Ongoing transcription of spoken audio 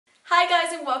Hi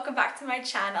guys and welcome back to my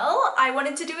channel. I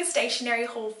wanted to do a stationery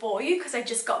haul for you because I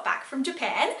just got back from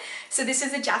Japan. So this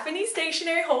is a Japanese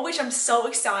stationery haul which I'm so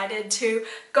excited to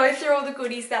go through all the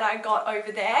goodies that I got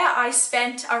over there. I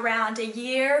spent around a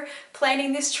year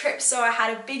planning this trip, so I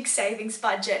had a big savings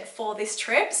budget for this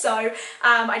trip. So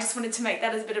I just wanted to make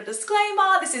that as a bit of a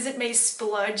disclaimer. This isn't me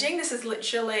splurging, this is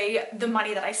literally the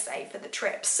money that I saved for the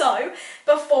trip. So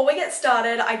before we get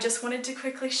started, I just wanted to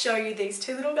quickly show you these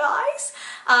two little guys.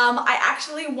 I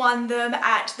actually won them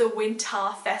at the winter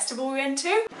festival we went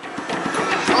to.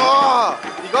 Oh,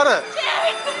 you got it! Yeah.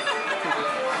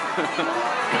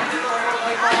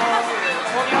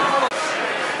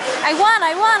 I won!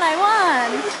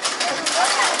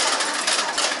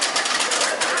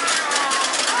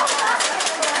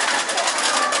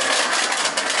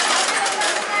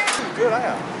 Good, are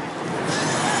you?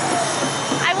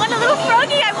 I won a little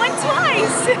froggy, I won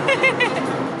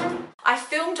twice! I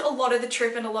filmed a lot of the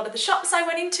trip and a lot of the shops I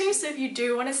went into, so if you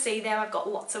do want to see them, I've got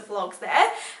lots of vlogs there.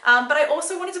 But I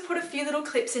also wanted to put a few little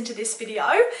clips into this video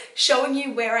showing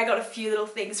you where I got a few little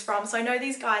things from. So I know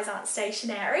these guys aren't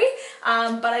stationary,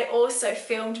 but I also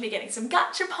filmed me getting some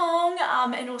gachapon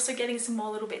and also getting some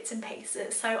more little bits and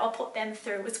pieces. So I'll put them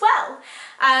through as well.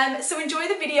 So enjoy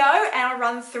the video and I'll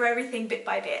run through everything bit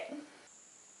by bit.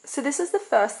 So this is the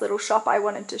first little shop I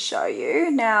wanted to show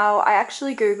you. Now I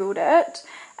actually googled it,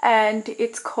 and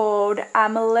it's called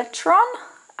Amleteron.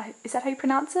 Is that how you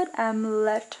pronounce it?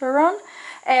 Amleteron.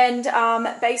 And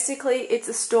basically it's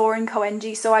a store in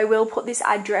Koenji, so I will put this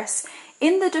address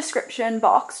in the description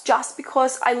box just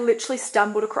because I literally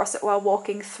stumbled across it while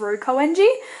walking through Koenji.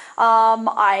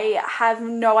 I have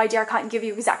no idea, I can't give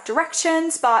you exact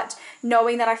directions, but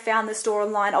knowing that I found the store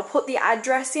online, I'll put the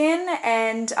address in,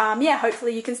 and yeah,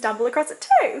 hopefully you can stumble across it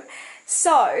too.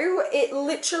 So it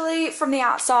literally, from the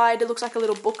outside, it looks like a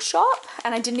little bookshop,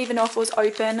 and I didn't even know if it was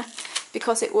open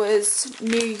because it was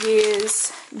New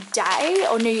Year's Day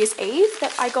or New Year's Eve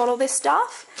that I got all this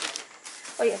stuff.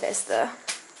 Oh yeah, there's the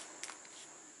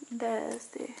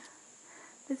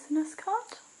business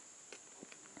card.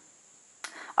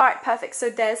 Alright, perfect. So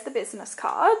there's the business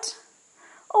card.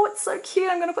 Oh, it's so cute.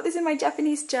 I'm going to put this in my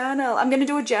Japanese journal. I'm going to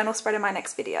do a journal spread in my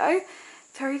next video.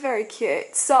 Very, very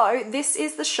cute. So this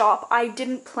is the shop. I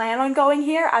didn't plan on going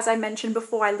here. As I mentioned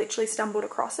before, I literally stumbled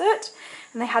across it.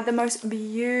 And they had the most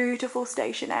beautiful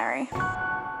stationery.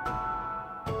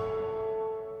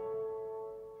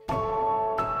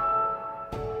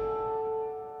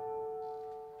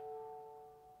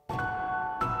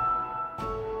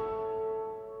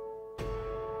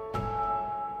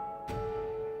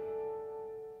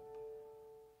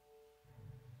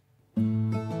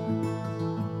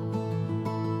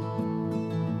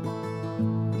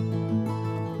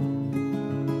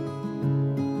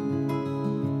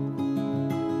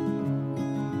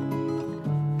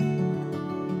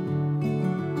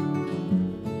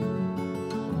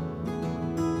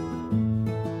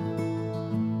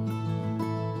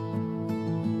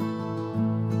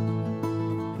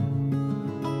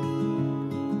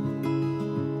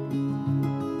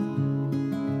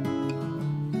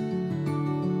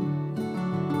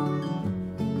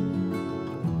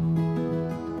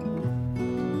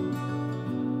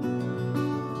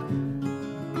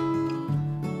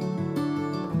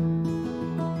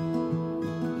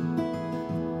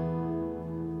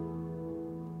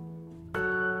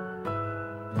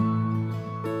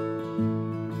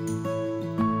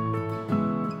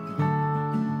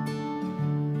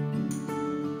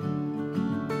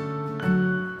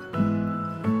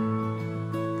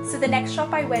 The next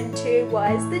shop I went to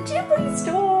was the Ghibli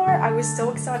Store. I was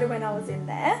so excited when I was in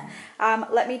there.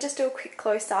 Let me just do a quick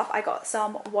close-up. I got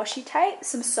some washi tape,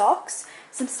 some socks,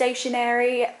 some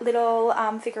stationery, little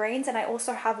figurines, and I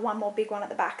also have one more big one at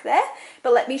the back there.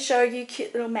 But let me show you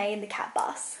cute little May in the cat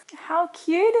bus. How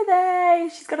cute are they?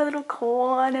 She's got a little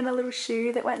corn and a little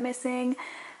shoe that went missing.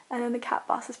 And then the cat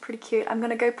bus is pretty cute. I'm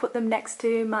going to go put them next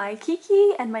to my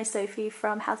Kiki and my Sophie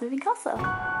from House Moving Castle.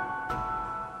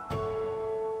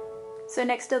 So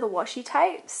next are the washi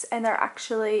tapes, and they're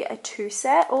actually a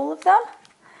 2-set, all of them.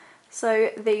 So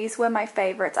these were my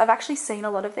favourites. I've actually seen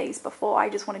a lot of these before. I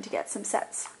just wanted to get some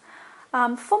sets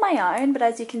for my own, but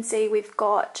as you can see, we've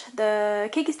got the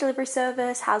Kiki's Delivery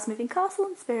Service, House Moving Castle,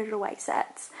 and Spirited Away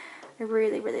sets. I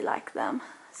really, really like them.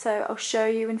 So I'll show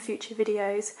you in future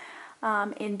videos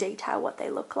in detail what they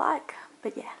look like.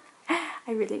 But yeah,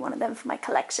 I really wanted them for my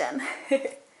collection.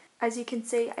 As you can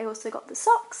see, I also got the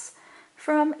socks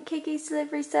from Kiki's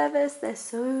Delivery Service. They're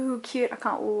so cute. I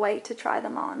can't wait to try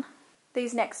them on.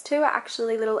 These next two are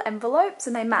actually little envelopes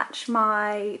and they match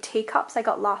my teacups I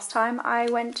got last time I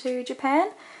went to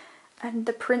Japan. And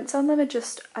the prints on them are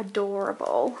just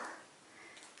adorable.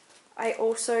 I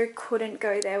also couldn't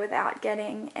go there without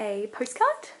getting a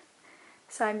postcard.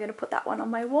 So I'm going to put that one on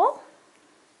my wall.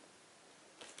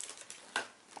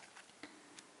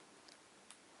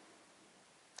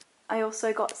 I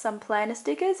also got some planner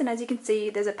stickers, and as you can see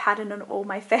there's a pattern on all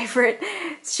my favourite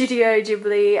Studio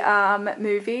Ghibli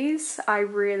movies. I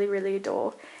really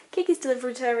adore Kiki's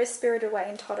Delivery Service, Spirited Away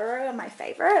and Totoro are my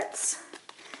favourites.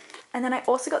 And then I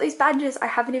also got these badges. I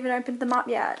haven't even opened them up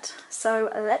yet, so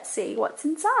let's see what's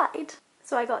inside.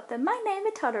 So I got the My Name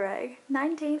is Totoro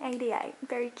 1988,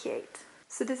 very cute.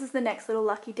 So this is the next little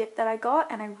lucky dip that I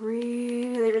got, and I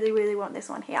really want this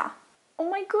one here. Oh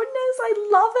my goodness, I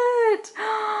love it!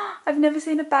 I've never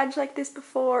seen a badge like this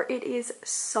before. It is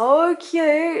so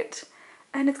cute,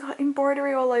 and it's got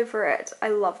embroidery all over it. I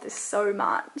love this so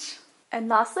much. And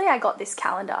lastly, I got this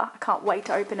calendar. I can't wait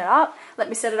to open it up. Let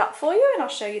me set it up for you and I'll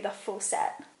show you the full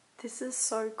set. This is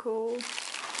so cool.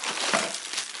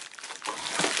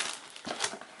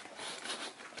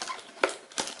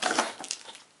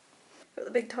 Got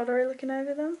the big Totoro looking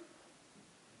over them.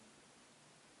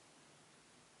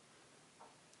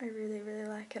 I really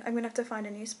like it. I'm gonna have to find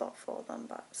a new spot for them,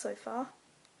 but so far.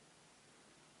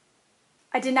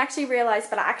 I didn't actually realise,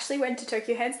 but I actually went to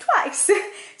Tokyu Hands twice.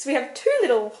 So we have 2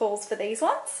 little hauls for these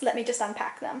ones. Let me just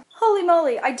unpack them. Holy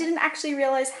moly, I didn't actually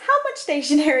realise how much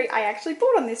stationery I actually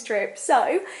bought on this trip.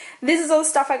 So this is all the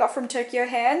stuff I got from Tokyu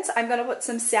Hands. I'm going to put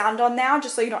some sound on now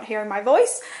just so you're not hearing my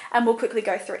voice, and we'll quickly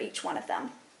go through each one of them.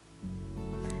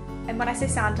 And when I say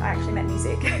sound, I actually meant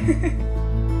music.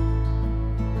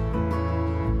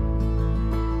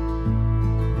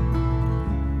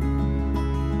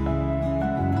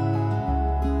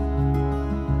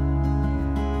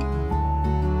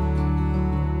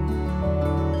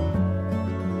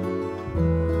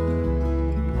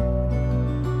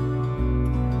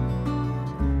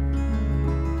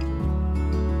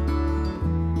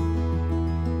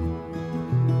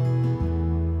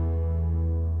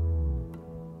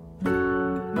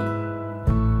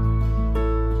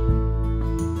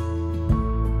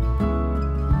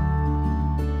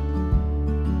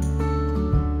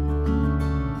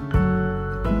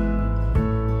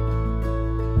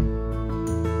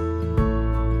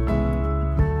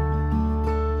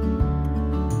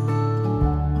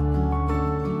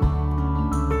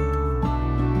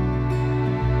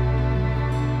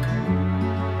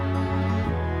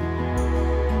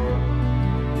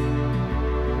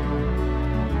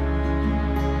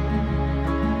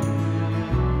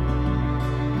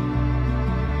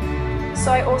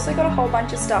 So I also got a whole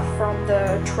bunch of stuff from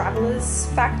the Traveller's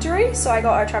Factory. So I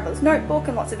got a Traveller's Notebook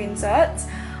and lots of inserts.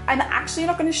 I'm actually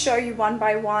not going to show you one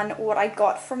by one what I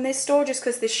got from this store, just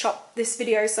because this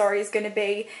video is going to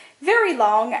be very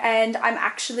long, and I'm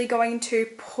actually going to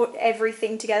put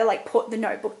everything together, like put the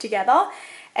notebook together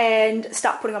and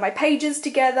start putting all my pages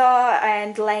together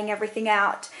and laying everything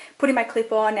out, putting my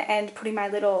clip on and putting my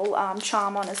little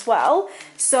charm on as well.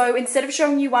 So instead of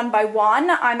showing you one by one,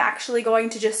 I'm actually going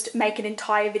to just make an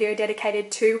entire video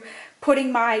dedicated to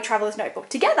putting my Traveller's Notebook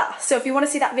together. So if you want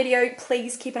to see that video,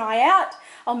 please keep an eye out.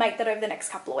 I'll make that over the next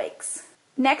couple of weeks.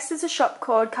 Next is a shop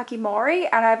called Kakimori,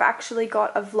 and I've actually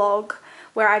got a vlog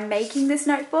where I'm making this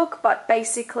notebook, but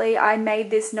basically I made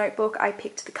this notebook. I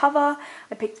picked the cover,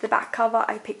 I picked the back cover,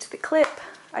 I picked the clip,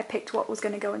 I picked what was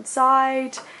going to go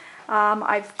inside.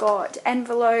 I've got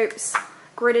envelopes,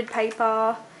 gridded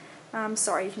paper.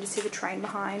 Sorry, you can just see the train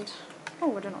behind.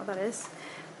 Oh, I don't know what that is.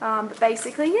 But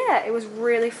basically, yeah, it was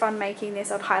really fun making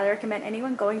this. I'd highly recommend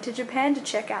anyone going to Japan to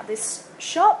check out this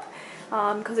shop,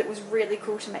 because it was really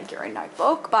cool to make your own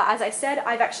notebook. But as I said,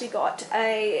 I've actually got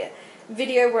a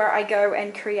video where I go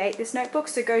and create this notebook,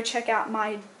 so go check out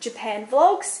my Japan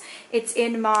vlogs. It's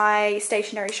in my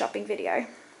stationery shopping video.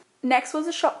 Next was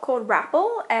a shop called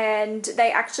WRAPPLE, and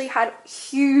they actually had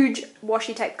huge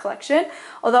washi tape collection,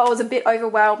 although I was a bit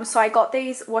overwhelmed. So I got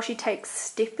these washi tape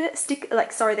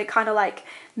they're kind of like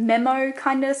memo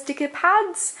kind of sticker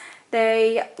pads.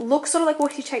 They look sort of like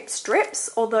washi tape strips,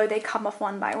 although they come off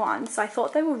one by one. So I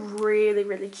thought they were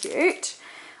really cute.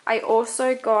 I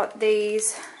also got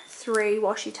these 3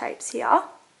 washi tapes here.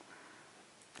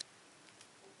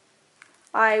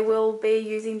 I will be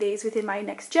using these within my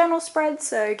next journal spread,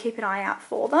 so keep an eye out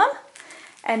for them.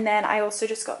 And then I also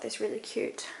just got this really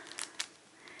cute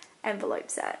envelope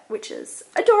set, which is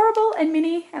adorable and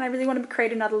mini, and I really want to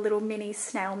create another little mini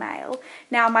snail mail.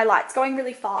 Now my light's going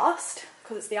really fast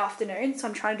because it's the afternoon, so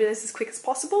I'm trying to do this as quick as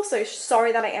possible, so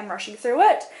sorry that I am rushing through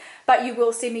it, but you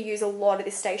will see me use a lot of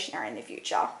this stationery in the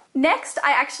future. Next,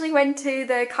 I actually went to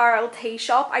the Karel tea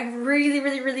shop. I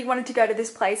really wanted to go to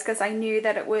this place because I knew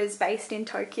that it was based in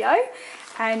Tokyo,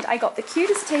 and I got the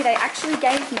cutest tea. They actually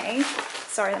gave me,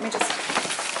 sorry, let me just,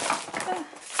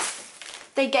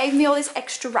 they gave me all this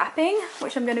extra wrapping,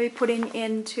 which I'm going to be putting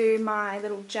into my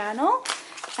little journal,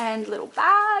 and little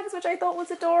bags, which I thought was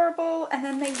adorable, and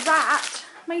then they wrapped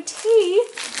my tea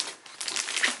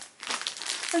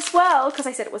as well, because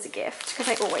I said it was a gift, because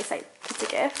I always say it's a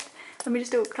gift. Let me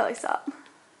just do a close up.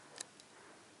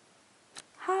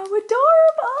 How adorable!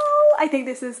 I think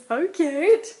this is so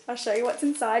cute. I'll show you what's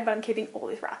inside, but I'm keeping all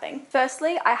this wrapping.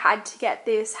 Firstly, I had to get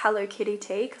this Hello Kitty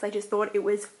tea because I just thought it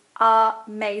was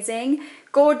amazing,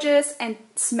 gorgeous, and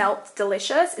smelt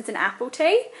delicious. It's an apple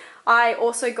tea. I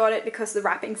also got it because the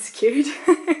wrapping's cute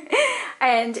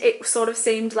and it sort of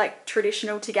seemed like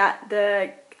traditional to get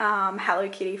the Hello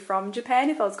Kitty from Japan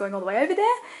if I was going all the way over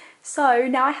there. So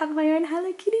now I have my own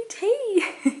Hello Kitty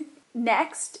tea.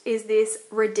 Next is this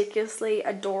ridiculously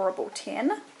adorable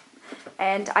tin,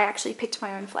 and I actually picked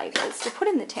my own flavours to put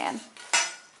in the tin.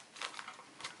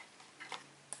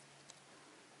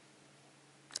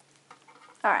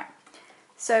 Alright,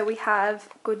 so we have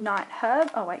Goodnight Herb.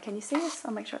 Oh wait, can you see this?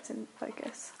 I'll make sure it's in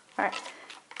focus. Alright,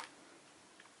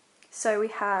 so we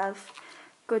have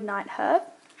Goodnight Herb,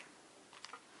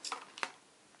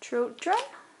 Children.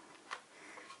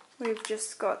 We've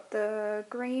just got the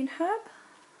green herb.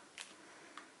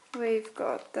 We've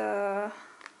got the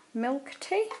milk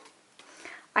tea.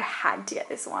 I had to get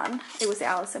this one. It was the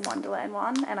Alice in Wonderland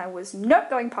one, and I was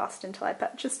not going past it until I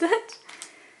purchased it.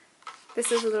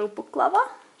 This is a little book lover.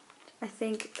 I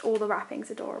think all the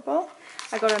wrapping's adorable.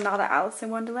 I got another Alice in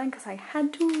Wonderland because I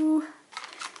had to.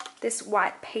 This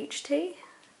white peach tea.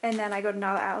 And then I got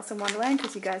another Alice in Wonderland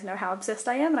because you guys know how obsessed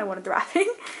I am and I wanted the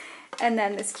wrapping. And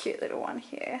then this cute little one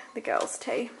here, the girls'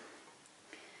 tea.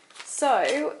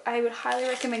 So I would highly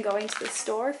recommend going to the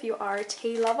store if you are a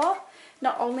tea lover.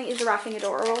 Not only is the wrapping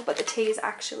adorable, but the tea is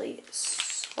actually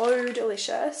so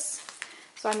delicious.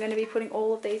 So I'm going to be putting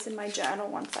all of these in my journal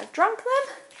once I've drunk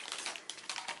them.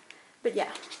 But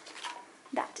yeah,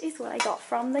 that is what I got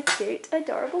from the cute,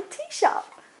 adorable tea shop.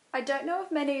 I don't know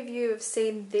if many of you have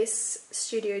seen this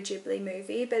Studio Ghibli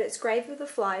movie, but it's Grave of the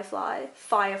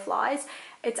Fireflies.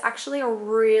 It's actually a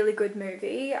really good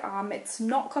movie. It's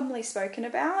not commonly spoken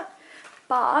about,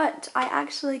 but I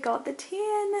actually got the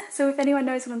tin. So if anyone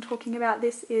knows what I'm talking about,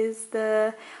 this is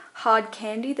the hard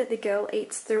candy that the girl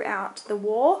eats throughout the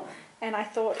war. And I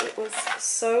thought it was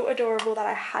so adorable that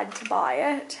I had to buy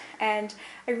it. And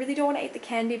I really don't want to eat the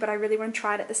candy, but I really want to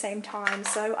try it at the same time.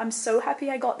 So I'm so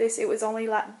happy I got this. It was only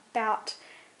like about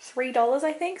 $3,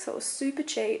 I think. So it was super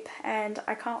cheap. And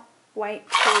I can't wait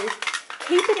to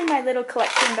keep it in my little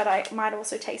collection, but I might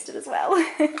also taste it as well.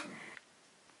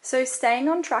 So staying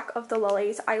on track of the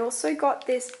lollies, I also got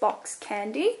this box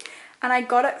candy. And I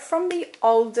got it from the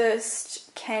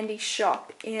oldest candy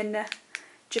shop in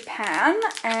Japan,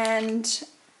 and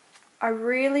I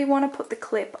really want to put the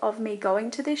clip of me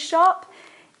going to this shop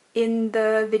in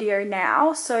the video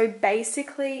now. So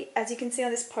basically, as you can see on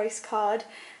this postcard,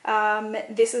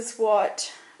 this is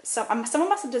what someone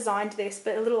must have designed this,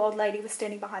 but a little old lady was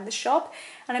standing behind the shop,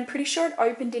 and I'm pretty sure it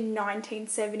opened in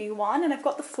 1971, and I've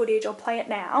got the footage. I'll play it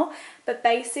now. But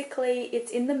basically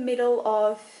it's in the middle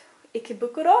of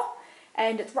Ikebukuro,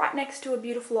 and it's right next to a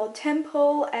beautiful old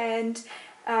temple, and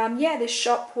yeah, this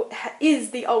shop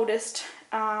is the oldest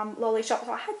lolly shop,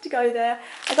 so I had to go there.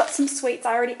 I got some sweets.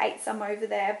 I already ate some over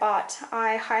there, but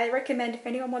I highly recommend if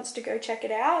anyone wants to go check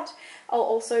it out. I'll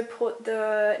also put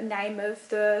the name of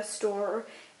the store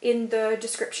in the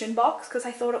description box because I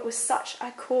thought it was such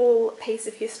a cool piece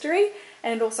of history,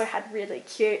 and it also had really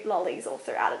cute lollies all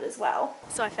throughout it as well.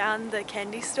 So I found the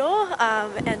candy store,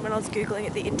 and when I was googling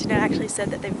it, the internet actually said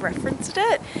that they've referenced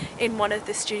it in one of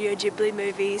the Studio Ghibli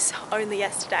movies only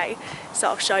yesterday. So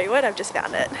I'll show you it. I've just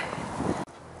found it.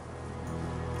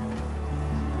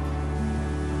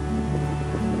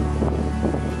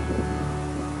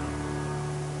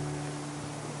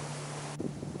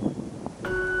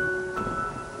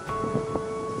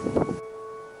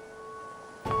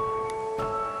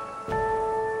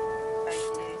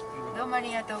 Wait,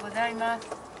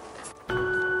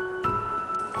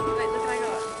 look what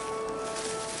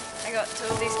I got two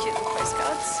of these cute little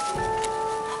postcards.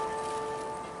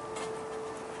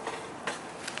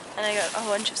 And I got a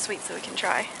whole bunch of sweets that we can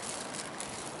try.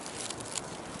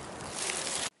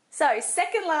 So,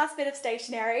 second last bit of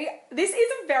stationery. This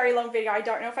is a very long video. I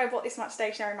don't know if I bought this much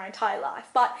stationery in my entire life,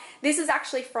 but this is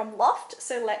actually from Loft,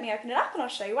 so let me open it up and I'll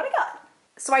show you what I got.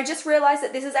 So I just realized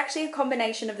that this is actually a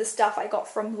combination of the stuff I got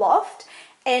from Loft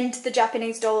and the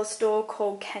Japanese dollar store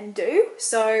called Kendo.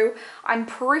 So I'm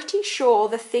pretty sure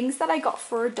the things that I got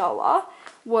for $1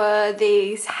 were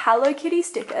these Hello Kitty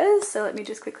stickers. So let me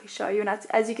just quickly show you. And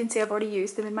as you can see, I've already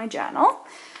used them in my journal.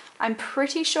 I'm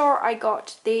pretty sure I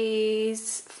got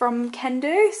these from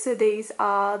Kendo. So these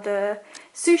are the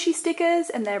sushi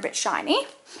stickers and they're a bit shiny.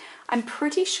 I'm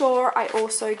pretty sure I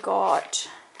also got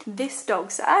this dog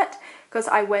set because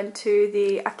I went to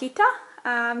the Akita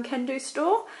Kendo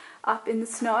store up in the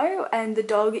snow, and the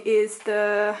dog is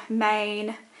the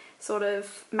main sort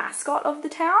of mascot of the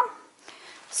town.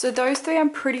 So those three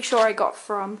I'm pretty sure I got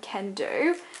from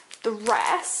Kendo. The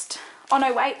rest, oh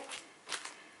no wait,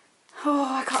 oh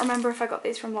I can't remember if I got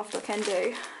these from Loft or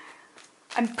Kendo.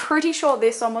 I'm pretty sure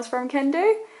this one was from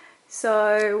Kendo.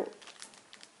 So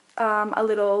a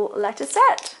little letter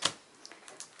set.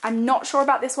 I'm not sure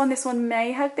about this one. This one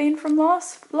may have been from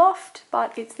Loft,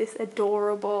 but it's this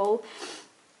adorable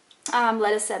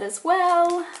letter set as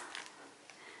well.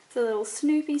 It's a little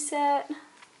Snoopy set.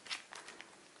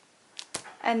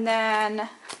 And then,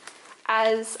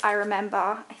 as I remember,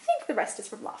 I think the rest is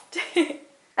from Loft.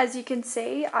 As you can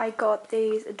see, I got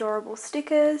these adorable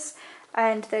stickers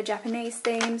and they're Japanese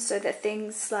themed, so they're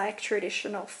things like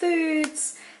traditional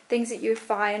foods, things that you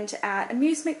find at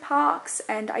amusement parks,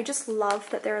 and I just love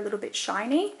that they're a little bit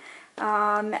shiny.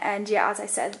 And yeah, as I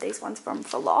said, these ones from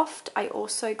Loft. I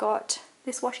also got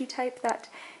this washi tape that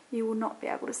you will not be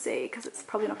able to see because it's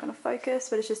probably not going to focus,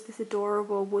 but it's just this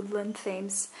adorable woodland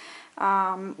themes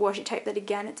washi tape that,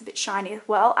 again, it's a bit shiny as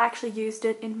well. I actually used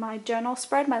it in my journal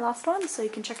spread, my last one, so you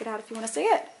can check it out if you want to see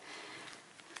it.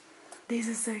 These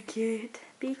are so cute.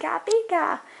 Pika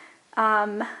pika.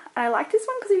 I like this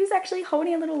one because he was actually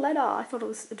holding a little letter. I thought it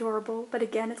was adorable, but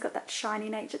again, it's got that shiny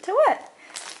nature to it.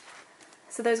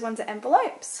 So those ones are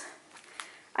envelopes.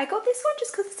 I got this one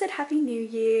just because it said Happy New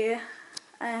Year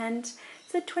and it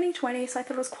said 2020, so I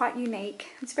thought it was quite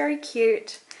unique. It's very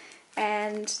cute,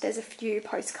 and there's a few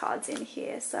postcards in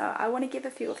here, so I want to give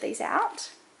a few of these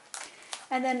out.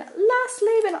 And then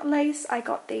lastly but not least, I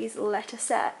got these letter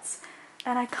sets,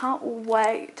 and I can't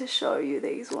wait to show you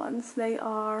these ones. They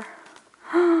are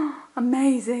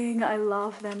amazing. I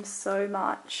love them so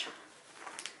much.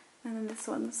 And then this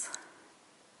one's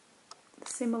a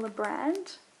similar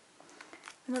brand,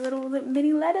 and the little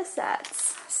mini letter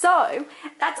sets. So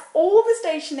that's all the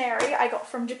stationery I got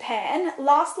from Japan.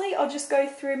 Lastly, I'll just go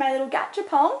through my little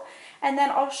gachapon and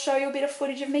then I'll show you a bit of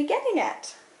footage of me getting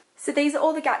it. So these are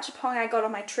all the gachapon I got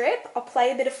on my trip. I'll play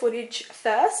a bit of footage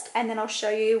first and then I'll show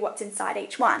you what's inside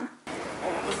each one.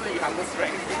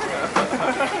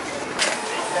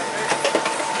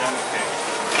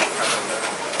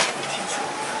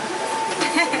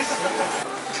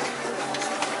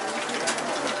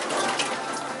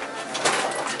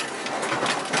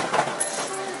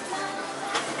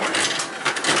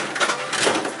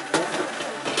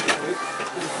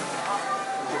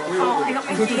 Oh, I got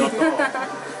my teeth. Damn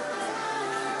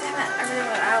it, I really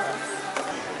want Alice.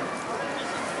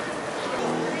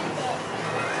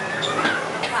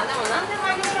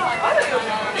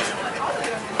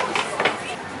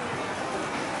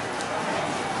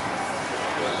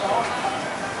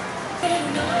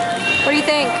 What do you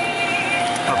think?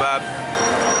 Not bad.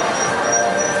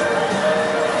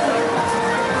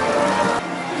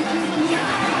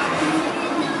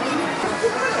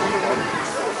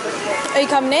 Are you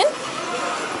coming in?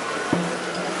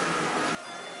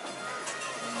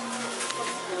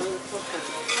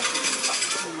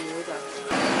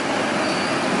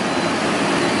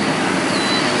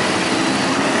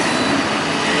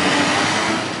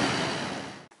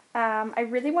 I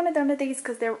really wanted one of these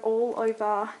because they're all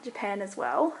over Japan as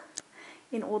well,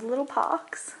 in all the little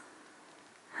parks.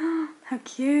 How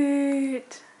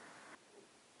cute!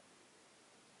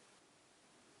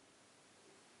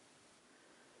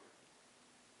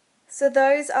 So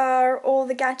those are all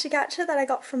the gacha that I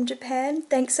got from Japan.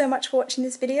 Thanks so much for watching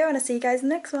this video, and I'll see you guys in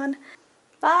the next one.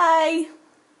 Bye!